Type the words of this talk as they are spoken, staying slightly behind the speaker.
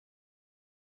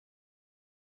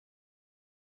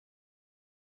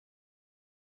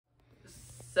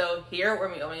So here we're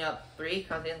going to be opening up 3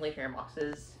 Crown Zenith Leaf Trainer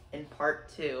boxes in part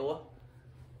 2.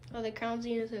 Oh, the Crown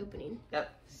Zenith opening.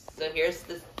 Yep. So here's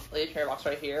this Leaf Trainer box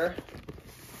right here.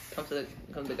 Comes with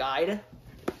the guide.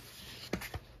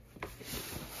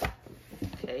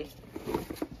 Okay.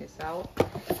 Take this out.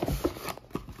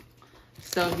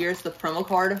 So here's the promo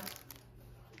card.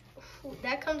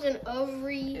 That comes in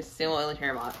every It's single Leaf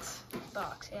Trainer box.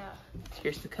 yeah.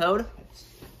 Here's the code.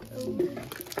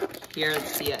 Here are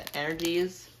the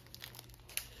energies.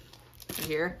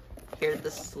 Here are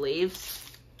the sleeves.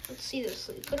 Let's see those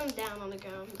sleeves. Put them down on the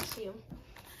ground. Let's see them.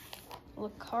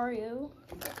 Lucario.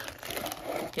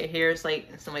 Okay, here's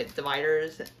like some like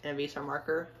dividers and a V-star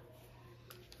marker.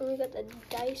 And we got the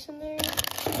dice in there.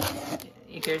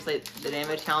 Here's like the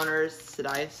damage counters, the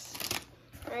dice.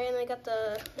 Alright, and I got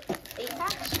the 8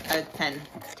 packs. 10. 10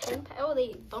 packs. Oh,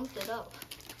 they bumped it up.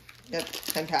 Yep,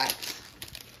 10 packs.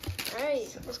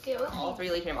 Alright, let's get open. All 3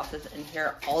 Leaf Trainer boxes, and here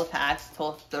are all the packs.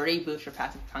 Total 30 booster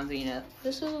packs of Crown Zenith.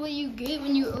 This is what you get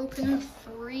when you open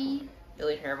 3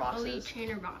 Elite Trainer boxes. Elite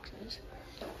Trainer boxes.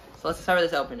 So let's start with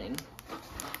this opening.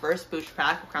 First booster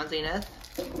pack of Crown Zenith.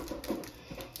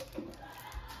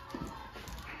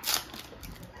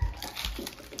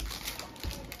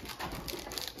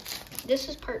 This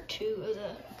is part 2 of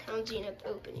the Crown Zenith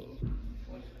opening.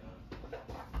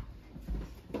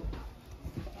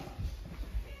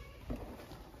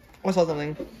 What's all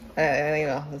something? I think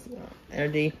this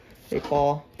energy,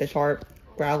 baseball, Bisharp,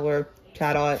 Graveler,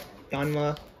 Chatot,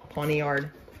 Yanma,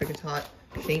 Pawniard, Kricketot,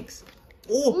 Shinx.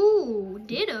 Ooh,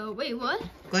 Ditto. Wait, what?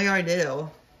 Glacial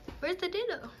Ditto. Where's the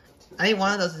Ditto? I think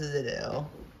one of those is a Ditto.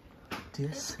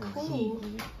 That's cool.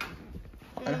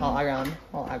 And Hologram.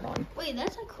 Wait,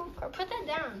 that's a cool card. Put that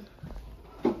down.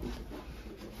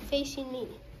 Facing me.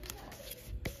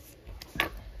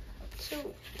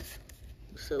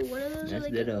 So one of those That's are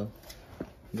like Ditto.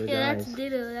 Those yeah, that's eyes.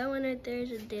 Ditto. That one right there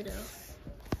is a Ditto.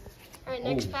 Alright,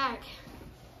 next pack.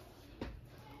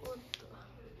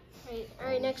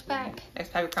 Alright, next pack.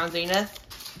 Next pack of Crown Zenith.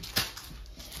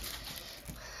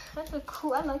 That's a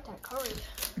cool. I like that card.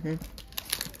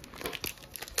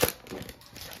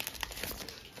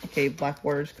 Okay, Black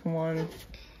Borders, come on.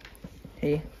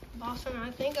 Hey. Boston,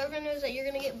 I think everyone knows that you're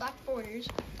gonna get black borders,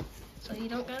 so you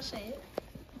don't gotta say it.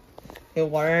 Hey,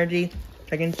 Water Energy,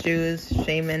 Dragon Shoes,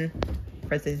 Shaman,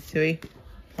 President Sui,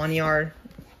 Pawniard,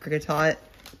 Kricketot,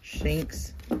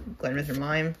 Shinx, Glenmithra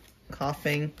Mime,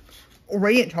 Coughing,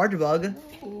 Radiant Charger Bug.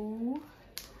 Ooh.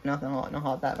 Nothing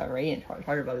about that about Radiant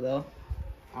Charger Bug though.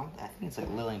 I think it's like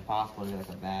literally impossible to do like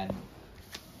a bad.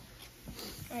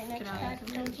 Alright, next pack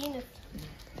of Crown Zenith.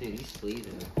 Dude, these sleeves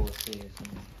are the coolest sleeves.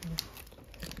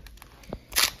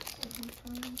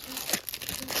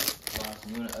 Wow, so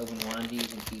I'm gonna open one of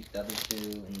these and keep the other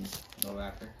 2 and go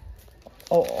after.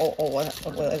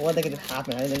 What think just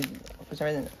happened? I think for some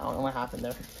reason I don't know what happened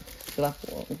there. The left,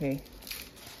 okay.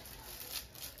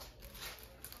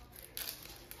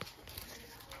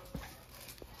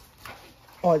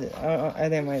 Oh, I think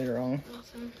I might have done it wrong.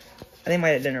 Awesome. I think I might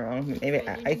have done it wrong. Maybe Wait,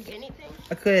 did you get anything?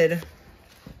 I could.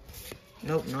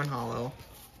 Nope, non-hollow.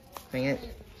 Dang it.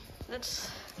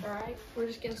 That's Alright, we're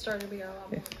just getting started. We got a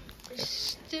lot more.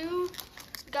 still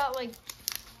got like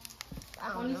I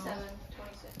don't 27, know.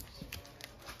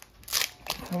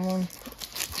 26. Come on.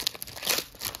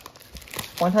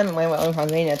 One time in my own Crown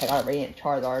Zenith, I got a Radiant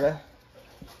Charizard.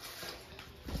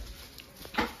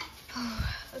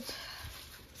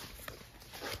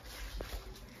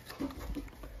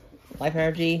 Life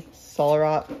Energy,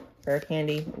 Solrock, Rare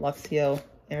Candy, Luxio,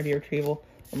 Energy Retrieval,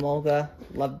 Emolga,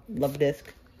 Love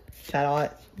Disc,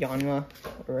 Chatot, Yanma,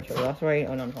 Restoray,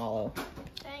 and non-hollow.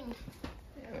 Dang.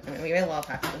 We have a lot of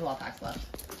packs. There's a lot of packs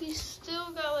left. We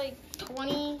still got like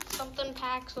 20 something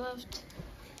packs left.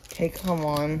 Okay, come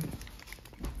on.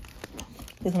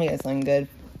 Please let me get something good.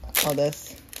 All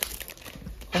this.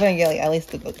 I'm gonna get like at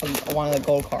least one of the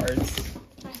gold cards.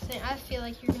 I feel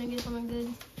like you're gonna get something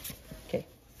good. Okay.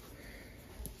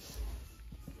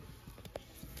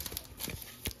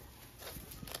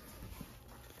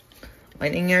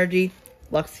 Lightning Energy,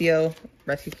 Luxio,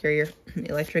 Rescue Carrier,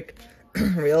 Electric,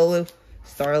 Riolu,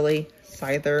 Starly,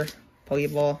 Scyther,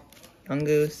 Pokeball,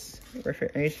 Yungoos,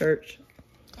 Research.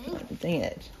 Dang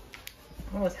it. I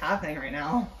don't know what's happening right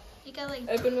now. You got like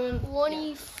Open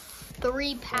one.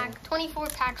 24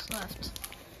 packs left.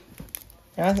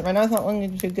 Right now it's not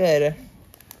looking too good.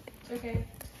 Okay.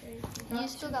 You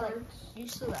still got a ton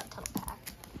of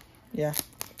packs. Yeah.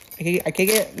 I could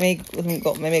get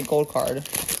maybe a gold card.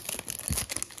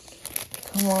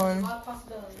 Come on. A lot of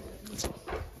possibilities.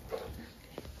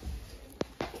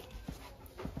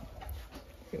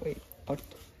 Wait.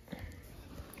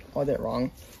 I did it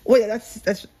wrong. Wait, that's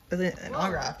an Whoa,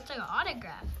 autograph. it's like an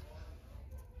autograph.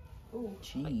 Ooh.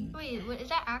 Gee. Wait, what is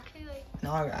that actually like? An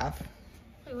autograph.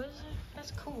 Wait, what is that?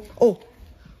 That's cool. Oh,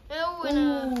 Oh,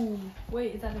 and Ooh.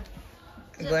 Wait, is that a...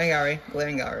 Glen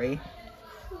Gallery.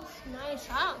 nice.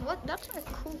 What? That's a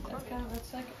cool card.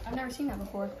 That's like... I've never seen that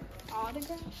before.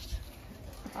 Autographs.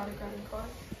 Autographed card.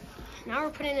 Now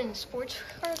we're putting in sports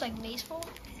cards like baseball.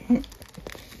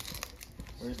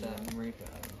 Where's that memory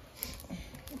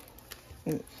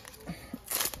card?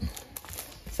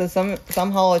 So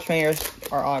some Holo trainers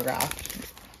are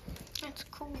autographed. That's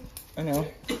cool. I know.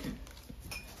 We're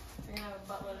gonna have a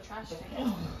buttload of trash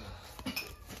taken.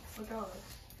 Look at all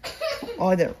this. Oh,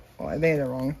 I think I did it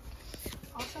wrong.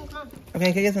 Awesome, come on.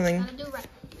 Okay, can I get something? Gotta do right.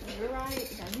 You're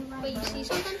right. Yeah, you're right. Wait, you see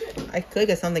something? I could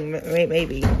get something,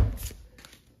 maybe.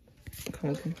 Come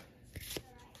on.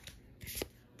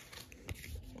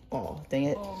 Oh, dang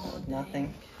it. Oh,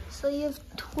 Nothing. So you have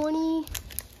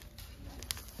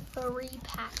 23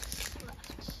 packs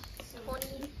left.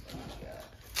 20,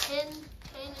 10, and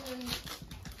then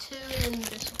 2, and then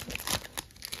this one.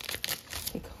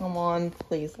 Okay, come on,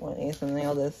 please let me get something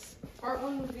out of this. Part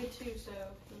 1 was good too, so,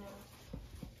 you know.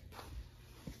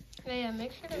 Yeah,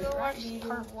 make sure to go watch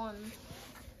part 1.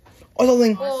 Oh,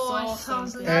 something! Oh, I I saw saw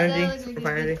something. that. That Energy, looks like a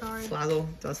Fire good card. Slazzle,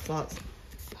 Dust Spots.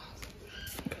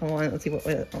 Come on, let's see what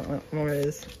it is. I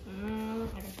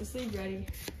got the sleeve ready.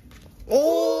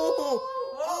 Oh!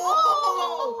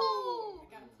 Oh!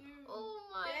 Got 2. Oh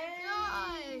my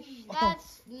gosh!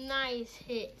 That's nice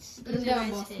hits. Put him Those are down,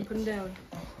 nice Boston. hits. Put him down.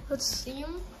 Let's see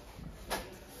them.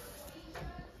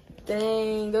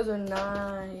 Dang, those are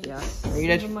nice. Yeah. Sleeve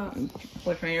Are you 'em up.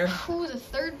 what trainer? Ooh, the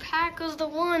third pack was the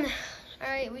one.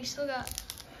 Alright, we still got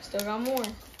Still got more.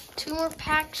 2 more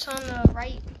packs on the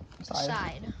right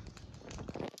side.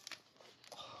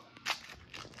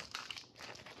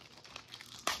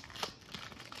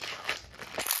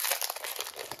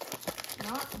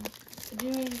 Not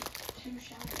doing too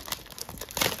shabby.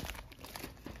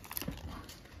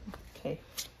 Okay.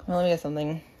 Come on, let me get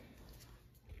something.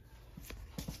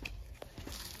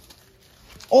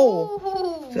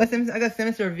 Oh! Ooh, So I got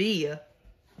Sinister V.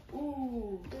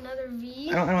 Ooh. another V.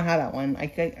 I don't have that one. I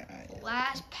could.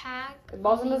 Last pack.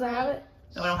 Boston doesn't have it?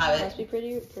 No, I don't have Must be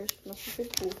pretty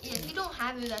cool. Yeah, if you don't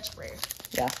have it, that's rare.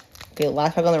 Yeah. Okay,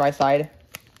 last pack on the right side.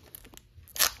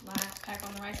 Last pack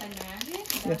on the right side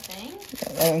magic? Is that a thing?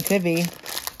 It could be.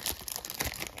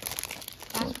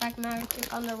 Last pack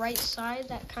magic on the right side.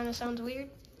 That kind of sounds weird.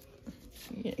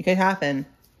 It could happen.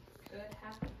 Could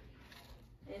happen.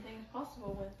 Anything is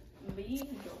possible with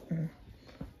Beegle.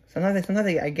 Sometimes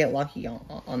I get lucky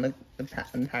on the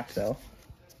pack though.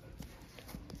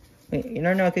 Wait, you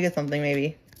never know. I could get something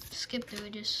maybe. Skip through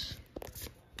it. Just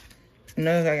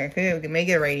No, I could make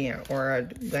it a Radiant or a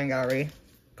Glen Gallery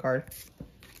card.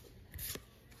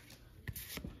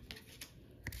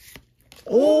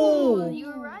 Oh! you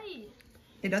were right.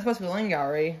 Hey, that's supposed to be Glen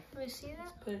Gallery. Let me see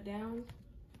that. Put it down.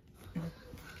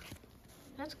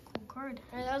 That's a cool card.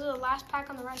 Alright, that was the last pack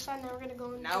on the right side. Now we're gonna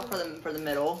go into Now for the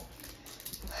middle.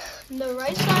 the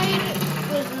right side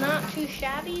was not too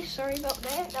shabby. Sorry about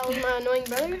that. That was my annoying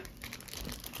brother.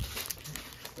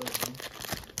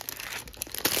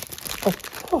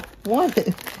 Oh, what?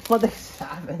 What just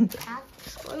happened? Pack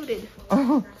exploded.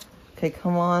 Oh, okay,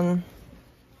 come on.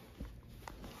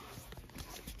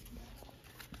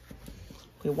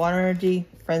 Okay, Water Energy,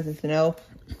 Friends in Snow,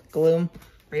 Gloom,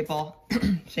 Great Ball,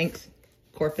 Shinx,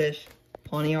 Corphish,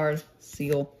 Pawniard,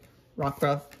 Seal,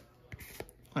 Rockruff,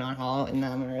 on Hollow, and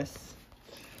Amorous.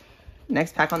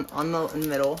 Next pack in the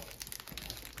middle.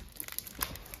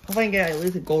 Hope I can get at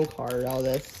least a gold card out of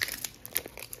this.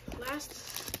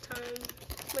 Last time.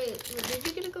 Wait, did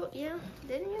you get a gold? Yeah,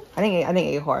 didn't you? I think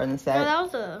a card in the set. No,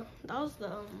 that was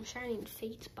the Shining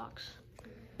Fates box.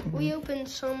 We opened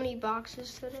so many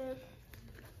boxes today.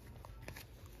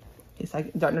 It's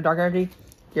like Dark Energy,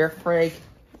 Gearfrag,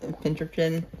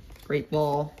 Pincherton, Great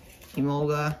Ball,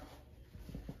 Emolga,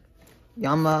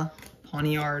 Yama,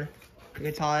 Pawniard,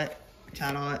 Kricketot,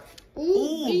 Chatot,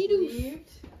 Ooh, Beetle.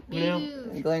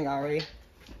 and Glen Gallery.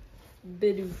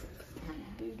 Bidoof.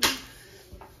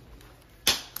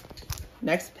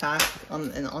 Next pack on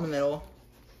the middle.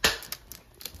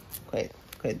 Wait,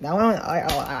 that one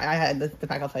I had the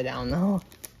pack upside down though.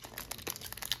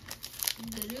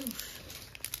 Bidoof.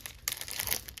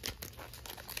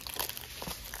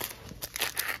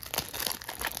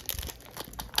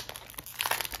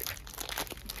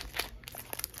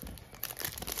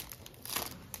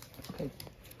 Okay,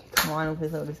 come on,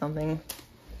 please let me do something.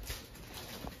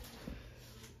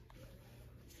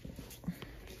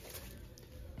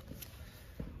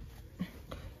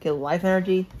 Okay, Life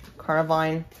Energy,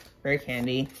 Carnivine, Rare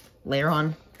Candy,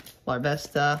 Lairon,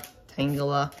 Larvesta,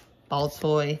 Tangela,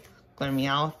 Baltoy,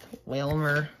 Glenmeowth,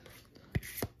 Whalmer.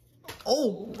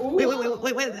 Oh! Wait,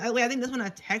 I think this one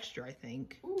has texture, I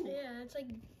think. Yeah, it's like,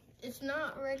 it's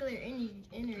not regular energy.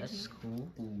 That's cool.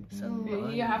 So, Do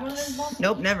you have one of those balls?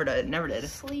 Nope, never did.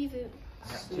 sleeve it.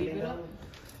 Sleeve it up.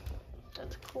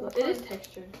 That's cool. It is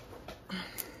textured.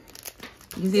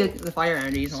 You can see like, the fire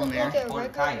energies on there. Like a Hold it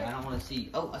regular- tight. I don't want to see.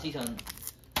 Oh, I see something.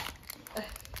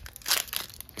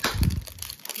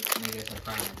 Maybe it's a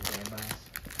surprise. Everybody.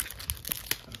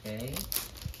 Okay.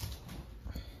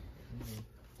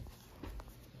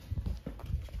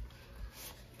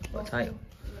 Tight.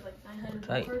 Like 900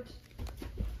 Tight. cards.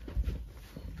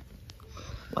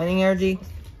 Lightning Energy,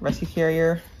 Rescue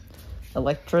Carrier,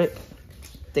 Electric,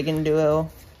 Diggin' Duo,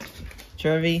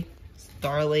 Jervy,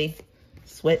 Starly,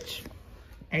 Switch,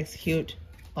 Execute,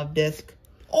 Updisc.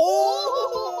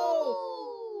 Oh!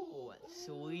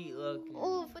 Sweet looking.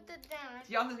 Oh, put that down.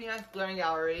 See, also see nice glaring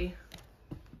gallery.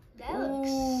 That looks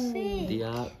sick.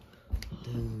 Yeah.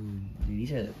 Dude,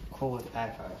 these are the coolest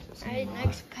pack cards. Alright,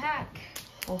 next pack.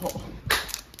 Oh.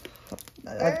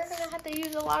 We're That's gonna have to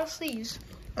use a lot of sleeves.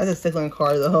 a sick looking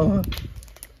card though.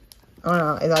 I don't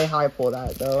know exactly how I pull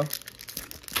that though.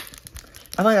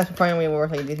 I find that's probably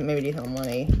worth like maybe decent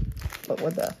money. But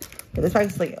what the? Yeah, this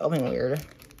pack's like opening weird.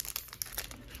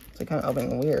 It's like kind of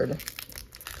opening weird.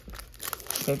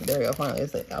 Okay, there we go. Finally,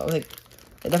 it's like I was like,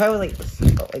 if I was like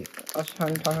I was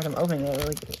trying to talk about him opening it, was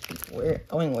like weird,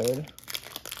 opening weird.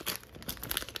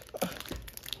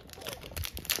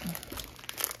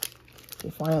 Okay,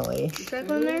 finally. Check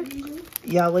on there.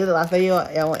 Yeah, look at the last video.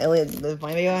 Yeah, the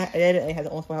final video I did. It has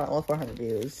almost 400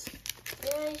 views.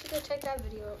 Yeah, you should go check that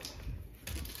video out.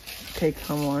 Okay,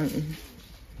 come on.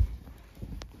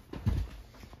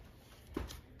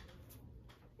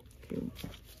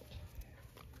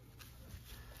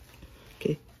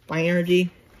 Okay, Fire Energy,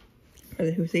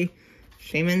 Hoosey,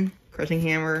 Shaman, Crushing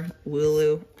Hammer,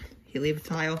 Wooloo,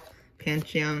 Helioptile,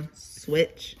 Pancheon,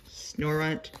 Switch,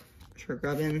 Snorunt,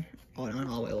 Grubbin, oh, not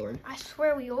all Wailord. I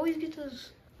swear we always get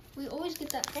those. We always get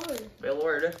that card.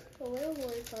 Wailord. The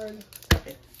Wailord card.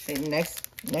 Okay, next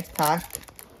pack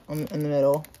in the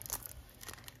middle.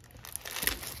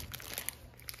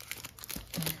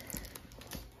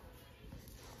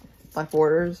 Black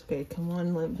borders. Okay, come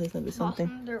on, please let me something.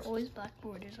 Awesome. They're always black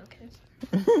borders, okay?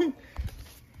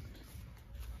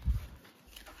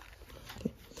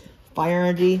 Okay. Fire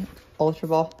Energy, Ultra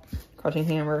Ball, Crushing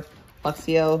Hammer,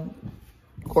 Luxio,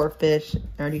 Corphish,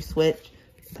 Energy Switch,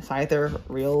 Scyther,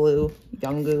 Riolu,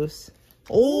 Young Goose.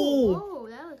 Oh! Whoa,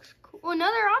 that looks cool. Oh,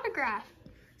 another autograph.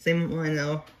 Same one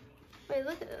though. Wait,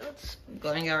 look at it. Let's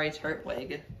Glengarry's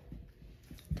Turtwig.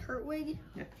 Turtwig.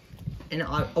 And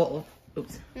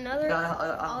oops. Another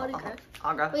autograph.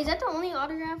 Autograph. Wait, is that the only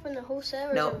autograph in the whole set?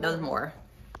 Or No, is there there's more.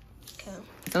 Okay.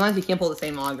 Sometimes you can't pull the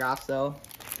same autographs though.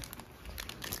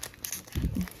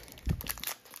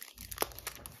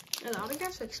 Are the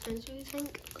autographs expensive, you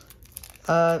think?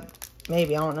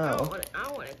 Maybe, I don't I know.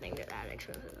 don't want to think they're that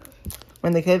expensive though.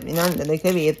 When they could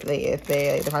be if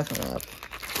the price went up.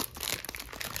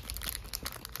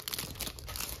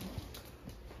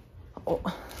 Oh.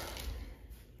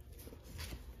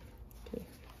 Okay.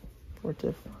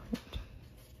 Fortified.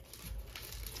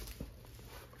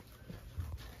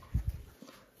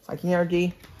 Psychic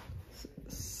Energy,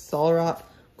 Solrock,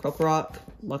 Krokorok,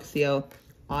 Luxio,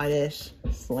 Oddish,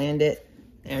 Slandit,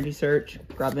 Energy Search,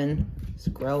 Grubbin,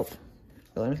 Skrelp.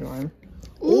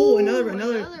 Oh, another one.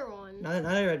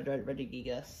 Another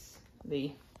Regigigas.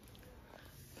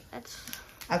 That's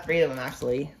I have 3 of them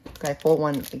actually. Okay, I pulled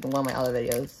one like in one of my other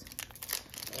videos.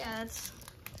 yeah, that's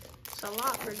a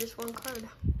lot for just one card.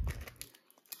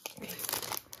 Come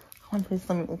on, please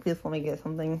let me get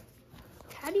something.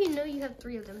 How do you know you have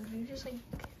 3 of them? Do you just like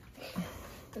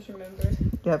Just remember.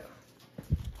 Yep.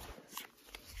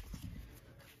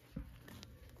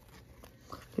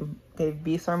 Okay,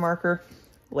 V-Star Marker,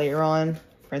 later on,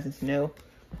 Presence No,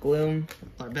 Gloom,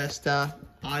 Larvesta,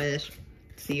 Oddish,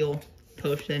 Seal,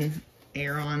 Potion,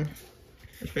 Aeron,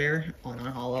 Fair, on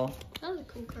hollow. that was a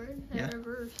cool card. Yeah.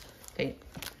 Reverse. Okay,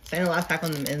 send the last pack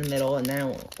in the middle, and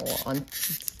then on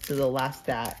to the last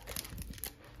stack.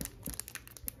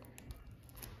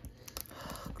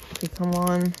 Okay, come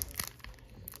on.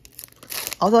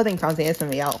 Also, I think Constantine is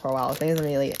gonna be out for a while. I think it's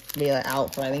gonna be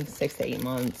out for I think 6 to 8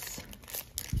 months.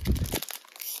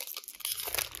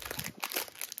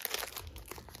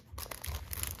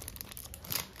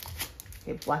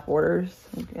 Okay, black borders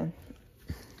again.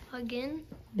 Again?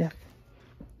 Yeah.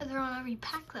 They're on every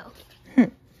pack though.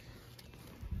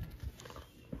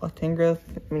 Well, Tingrowth.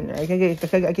 I mean, I could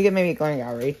get maybe a Going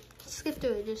Gallery. skip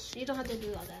through it. Just you don't have to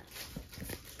do all that.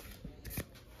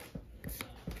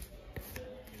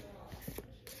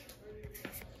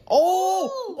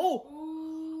 Oh,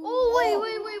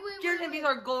 wait. Here's these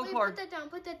are gold Wait, cards.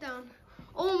 put that down.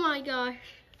 Oh my gosh.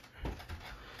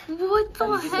 What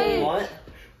the heck?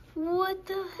 What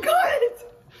the heck? Good.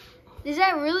 Is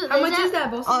that really? How much is that,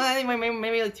 Boston? Oh, I think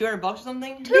maybe like $200 or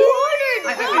something. $200.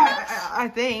 I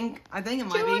think it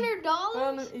might be.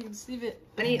 $200. You can see it.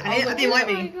 I think it might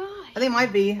Oh my be. gosh. I think it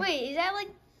might be. Wait, is that like?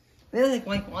 Maybe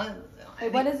like one.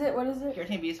 Wait, what is it? What is it?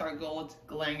 13 BSR Gold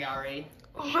Glaring Gallery.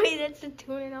 Oh, wait, that's a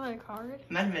 $200 card.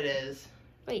 Imagine if it is.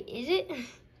 Wait, is it?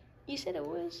 You said it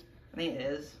was. I think it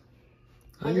is.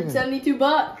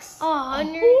 $172. Oh,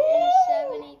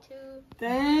 172.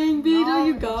 Dang, Beetle,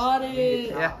 you got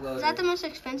it. Yeah. Is that the most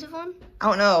expensive one? I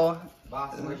don't know.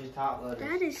 Boston, where's your top loader?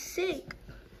 That is sick.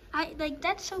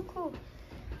 That's so cool.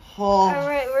 Oh. All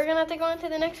right, we're gonna have to go into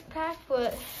the next pack,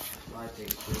 but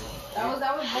That was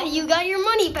Boston. you got your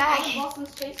money back.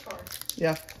 Boston's face card.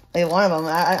 Yeah. Hey, one of them.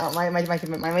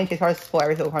 My main case card is full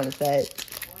every single card in the set.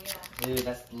 Dude,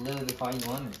 that's literally the card you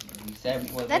wanted. You said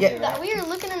before We were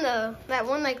looking in that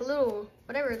one like little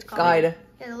whatever it's called. Guide.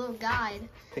 Yeah, the little guide.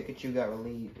 Pikachu got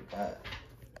relieved with that.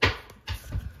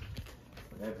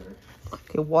 Whatever.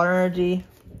 Okay, Water Energy.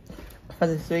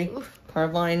 Present 3.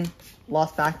 Carbine.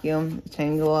 Lost Vacuum.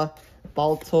 Tangela.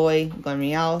 Baltoy.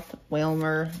 Glenmeowth.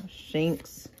 Whalmer.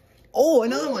 Shinx. Oh,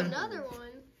 another one. Another one.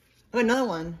 Oh, another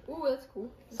one. Ooh, that's cool.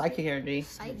 Psychic Energy.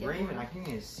 Psychic. Raven, I can't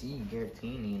even see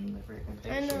Garrettini in the freaking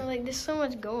picture. I know, like there's so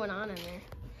much going on in there.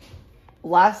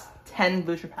 Last 10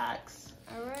 booster packs.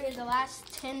 Alright, the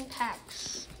last 10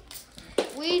 packs.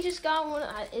 We just got one.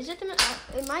 Is it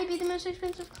it might be the most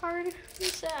expensive card.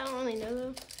 I don't really know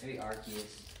though. Maybe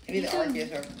Arceus. Maybe the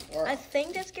Arceus or I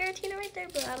think that's Garatina right there,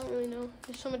 but I don't really know.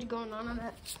 There's so much going on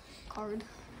that card.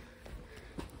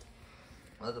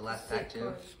 What was the last pack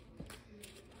too?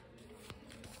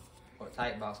 What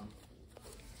type, Boston?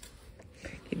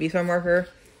 BSR Marker.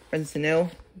 Friends to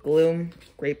Know. Gloom.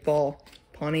 Great Ball.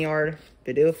 Pawniard.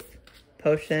 Bidoof.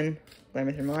 Potion.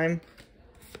 Glamour Mime.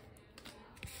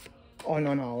 Oh,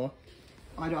 non-hollow.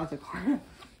 Oh, I dropped the card.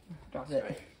 Dropped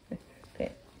it.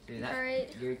 Okay. Dude, that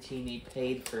Alright. your teammate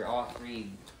paid for all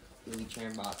 3 Lily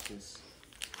Chain boxes.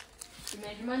 You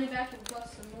made your money back and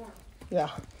plus some more.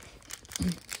 Yeah.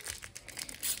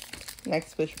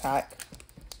 Next booster pack.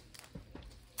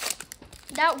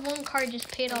 That one card just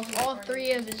paid off all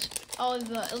of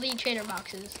the Elite Trainer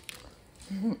boxes.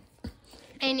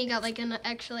 And he got like an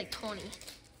extra like 20.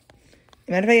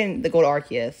 Imagine if I get the gold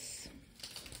Arceus.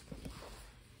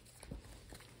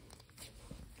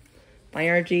 My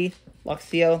Energy,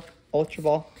 Luxio, Ultra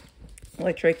Ball,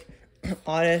 Electric,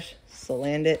 Oddish,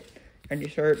 Salandit, Energy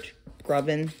Search,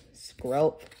 Grubbin,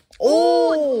 Skrelp.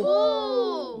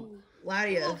 Oh!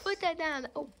 Latias. Oh, put that down.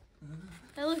 Oh,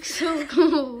 that looks so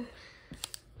cool.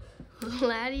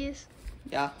 Latias.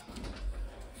 Yeah.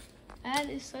 That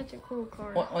is such a cool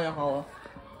card. Oh, no, hollow.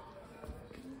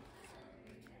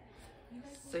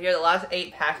 So here are the last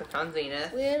 8 packs of Crown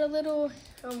Zenith. We had a little,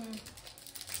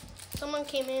 someone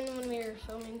came in when we were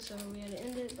filming, so we had to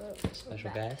end it, but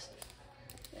Special guest?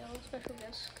 Yeah, a special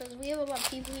guest, because we have a lot of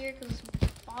people here, because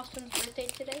it's Boston's birthday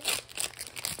today.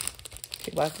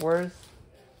 Okay, last words.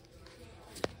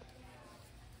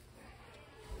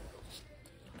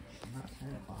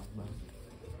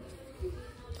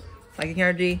 Psychic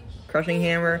Energy, Crushing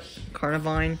Hammer,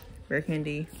 Carnivine, Rare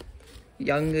Candy,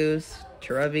 Young Goose,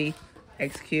 Cherubi,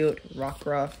 Execute,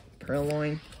 Rockruff,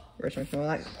 Purloin,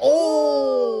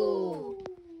 Oh!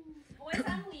 Boys,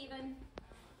 I'm leaving.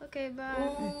 Okay, bye.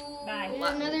 Bye. We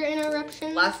had another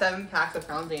interruption. Last 7 packs of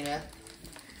Crown Zenith.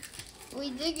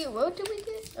 We did get, what did we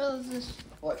get? Oh, this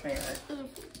What trainer?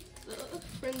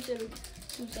 friends and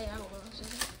Tuesday, I don't know. So.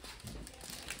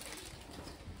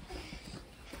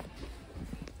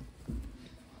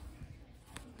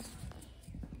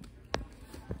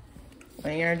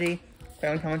 Lightning Energy,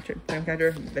 Ground Counter,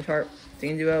 Bisharp,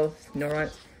 Singing Duo,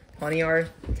 Snorunt, Pawniard,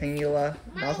 Tangela,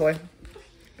 Malfoy.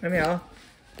 Meow.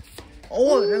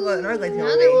 Oh, another Glaceon.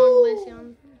 Another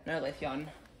one, Another Glaceon.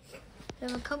 We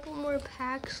have a couple more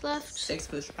packs left. 6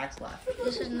 booster packs left.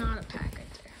 This is not a pack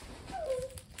right there.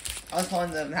 I was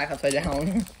holding the pack upside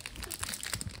down.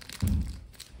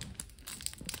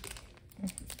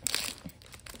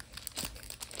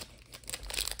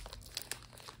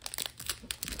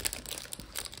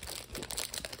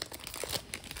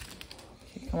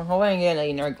 Come on, hopefully I can get like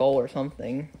another goal or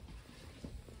something.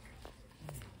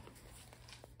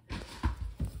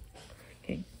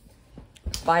 Okay.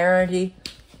 Fire Energy,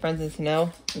 Friends in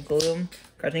Snow, Gloom,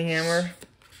 Crushing Hammer,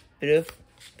 Bidoof,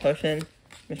 Potion,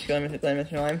 Mr. Glenn, Mr. Glenn,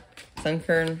 Mr. Lime.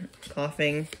 Sunkern,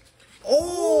 coughing.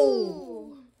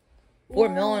 Oh!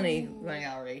 Fort Melanie running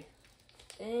gallery.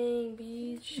 Dang,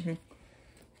 Beach.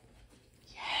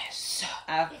 Yes!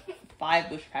 I have 5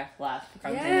 booster packs left.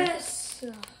 Yes!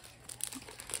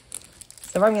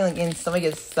 So far I'm getting so many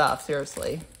good stuff,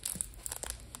 seriously.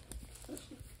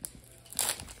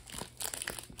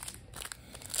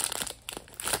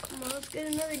 Come on, let's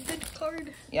get another good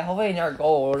card. Yeah, hopefully another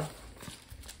gold.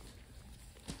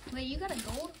 Wait, you got a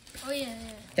gold? Oh, yeah.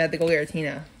 Yeah, the gold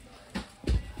Giratina.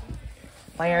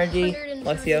 Fire Energy,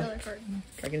 Luxio, $170 card.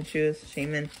 Dragon Shoes,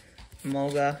 Shaman,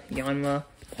 Mulga, Yanma,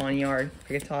 Pawniard,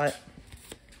 Kricketot.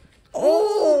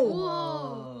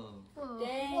 Oh! Whoa. Whoa.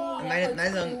 Dang.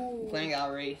 Nice on Glen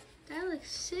Gallery. That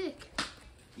looks sick.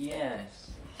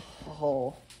 Yes.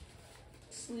 Oh.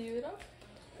 Sleeve it up.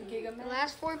 The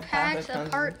last 4 packs of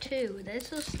part 2.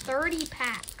 This was 30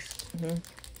 packs. Mhm.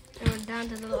 And we're down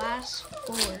to the last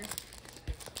 4.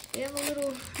 We have a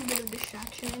little bit of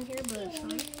distraction in here, but it's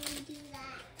fine.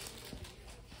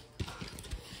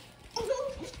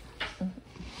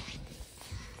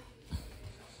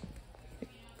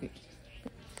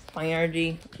 Fire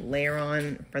Energy,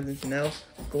 Layeron, Presence to Know,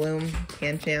 Gloom,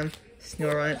 Pancham,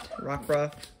 Snorunt,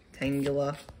 Rockruff,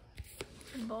 Tangela.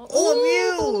 Oh,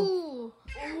 Mew!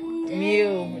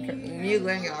 Mew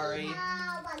Glen Gallery.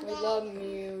 We love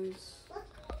Muse.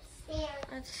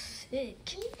 That's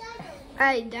sick.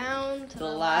 Alright, down to The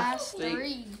the last last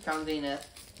 3. Crown Zenith.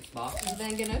 And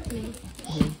then get opening.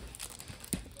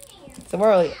 So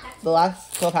we're like, the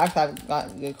last 12 packs I've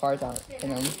got good cards out in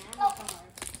them.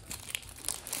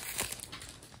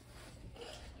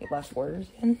 Okay, last orders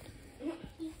in.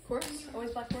 Of course.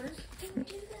 Always black quarters.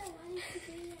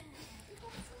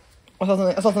 I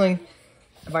saw something.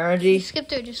 Fire Energy. Just skip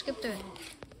through it, just skip through it.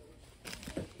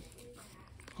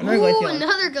 Another Ooh, Glaceon.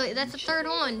 another Glaceon. That's the 3rd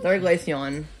one. Another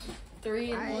Glaceon.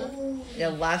 3 and 1. Yeah,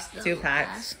 last 2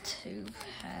 packs. Last 2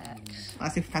 packs.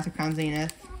 Last 2 packs of Crown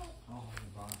Zenith.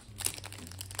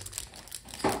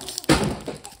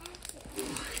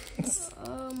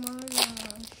 Oh my gosh.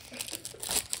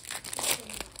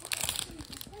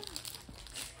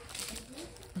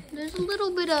 There's a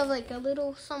little bit of like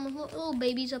some little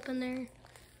babies up in there.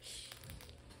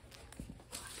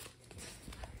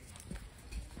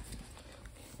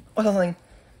 I saw something.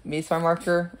 Meat Farm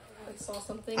Marker. I saw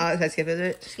something. Did I skip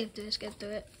it? Skip through it, skip through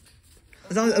it.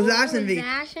 It was Ash and V.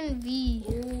 Ash and V.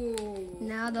 Ooh.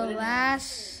 Now the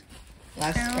last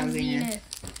Last Crown Zenith. Zenith.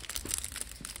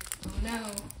 Oh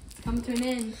no. Come to an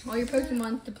end. All your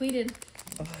Pokemon depleted.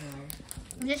 Oh,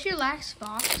 Is this your last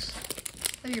box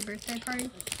of your birthday party?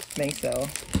 think so.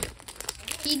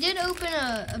 He did open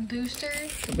a booster.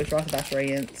 The Bush Rock Bash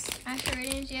Radiance. After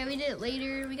Radiance, yeah, we did it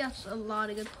later. We got a lot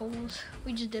of good pulls.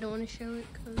 We just didn't want to show it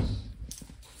because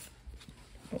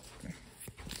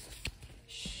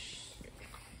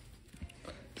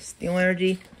Steel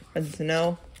Energy, Presence to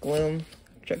Know, Gloom,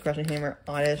 Trick Crushing Hammer,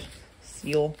 Oddish,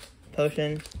 Seal,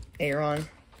 Potion, Aeron.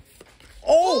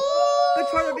 Oh! Good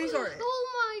Charizard Beastart! Oh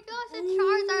my gosh, a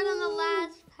Charizard on the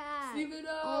last pack. Sleeve it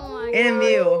up. Oh my And a god.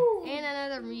 Mew. And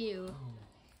another Mew.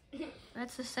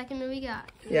 That's the second that we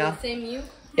got. Yeah. Same you.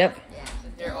 Yep.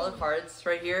 Here are all the cards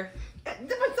right here. Here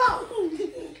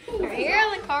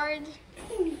are the cards.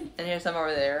 And here's some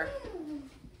over there.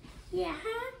 Yeah.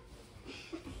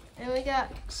 And we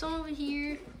got some over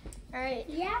here. Alright.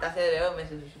 That's it, video. Make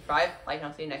sure to subscribe, like, and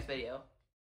I'll see you next video.